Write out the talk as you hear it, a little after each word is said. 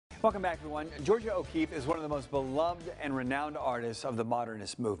Welcome back, everyone. Georgia O'Keeffe is one of the most beloved and renowned artists of the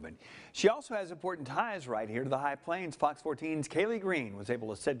modernist movement. She also has important ties right here to the High Plains. Fox 14's Kaylee Green was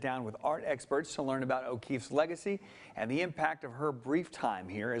able to sit down with art experts to learn about O'Keeffe's legacy and the impact of her brief time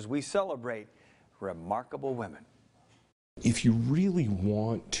here as we celebrate remarkable women. If you really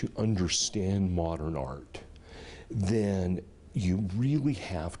want to understand modern art, then you really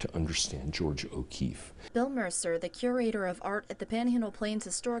have to understand Georgia O'Keeffe. Bill Mercer, the curator of art at the Panhandle Plains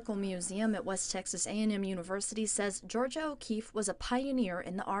Historical Museum at West Texas A&M University, says Georgia O'Keeffe was a pioneer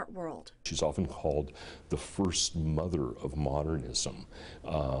in the art world. She's often called the first mother of modernism,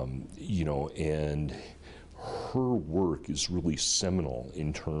 and her work is really seminal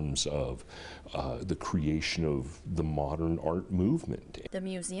in terms of the creation of the modern art movement. The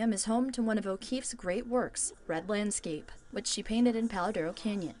museum is home to one of O'Keeffe's great works, Red Landscape, which she painted in Paladero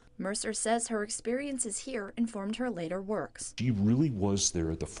Canyon. Mercer says her experiences here informed her later works. She really was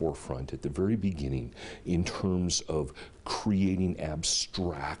there at the forefront at the very beginning in terms of creating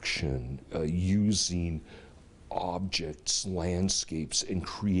abstraction, using objects, landscapes, and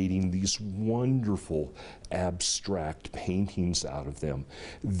creating these wonderful abstract paintings out of them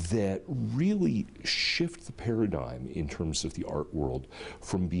that really shift the paradigm in terms of the art world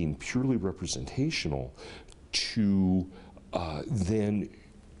from being purely representational to then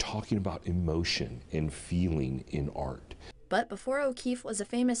talking about emotion and feeling in art. But before O'Keeffe was a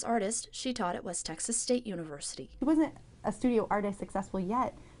famous artist, she taught at West Texas State University. She wasn't a studio artist successful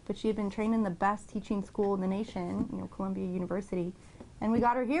yet, but she had been trained in the best teaching school in the nation, Columbia University, and we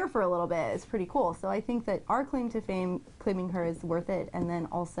got her here for a little bit. It's pretty cool. So I think that our claim to fame, claiming her, is worth it, and then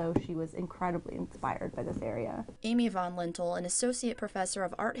also she was incredibly inspired by this area. Amy Von Lintel, an associate professor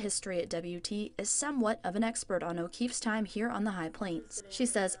of art history at WT, is somewhat of an expert on O'Keeffe's time here on the High Plains. She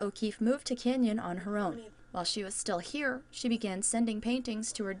says O'Keeffe moved to Canyon on her own. While she was still here, she began sending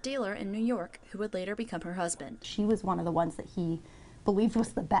paintings to her dealer in New York, who would later become her husband. She was one of the ones that he believed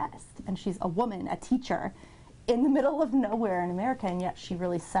was the best, and she's a woman, a teacher, in the middle of nowhere in America, and yet she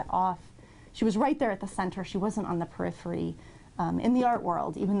really set off. She was right there at the center. She wasn't on the periphery in the art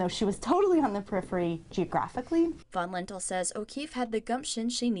world, even though she was totally on the periphery geographically. Von Lintel says O'Keeffe had the gumption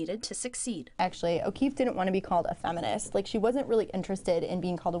she needed to succeed. Actually, O'Keeffe didn't want to be called a feminist. Like, she wasn't really interested in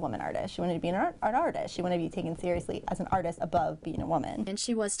being called a woman artist. She wanted to be an art artist. She wanted to be taken seriously as an artist above being a woman. And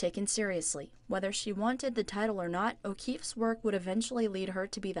she was taken seriously. Whether she wanted the title or not, O'Keeffe's work would eventually lead her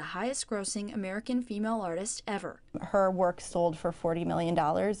to be the highest-grossing American female artist ever. Her work sold for $40 million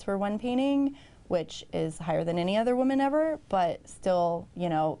for one painting, which is higher than any other woman ever, but still,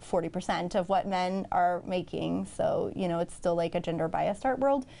 40% of what men are making. So, it's still like a gender-biased art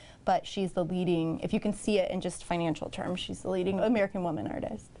world, but she's the leading, if you can see it in just financial terms, she's the leading American woman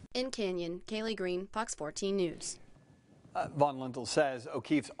artist. In Canyon, Kaylee Green, Fox 14 News. Von Lintel says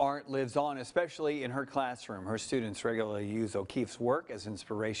O'Keeffe's art lives on, especially in her classroom. Her students regularly use O'Keeffe's work as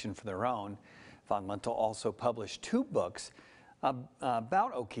inspiration for their own. Von Lintel also published 2 books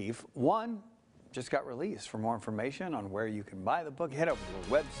about O'Keeffe. One just got released. For more information on where you can buy the book, head over to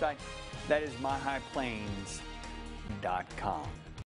her website. That is myhighplains.com.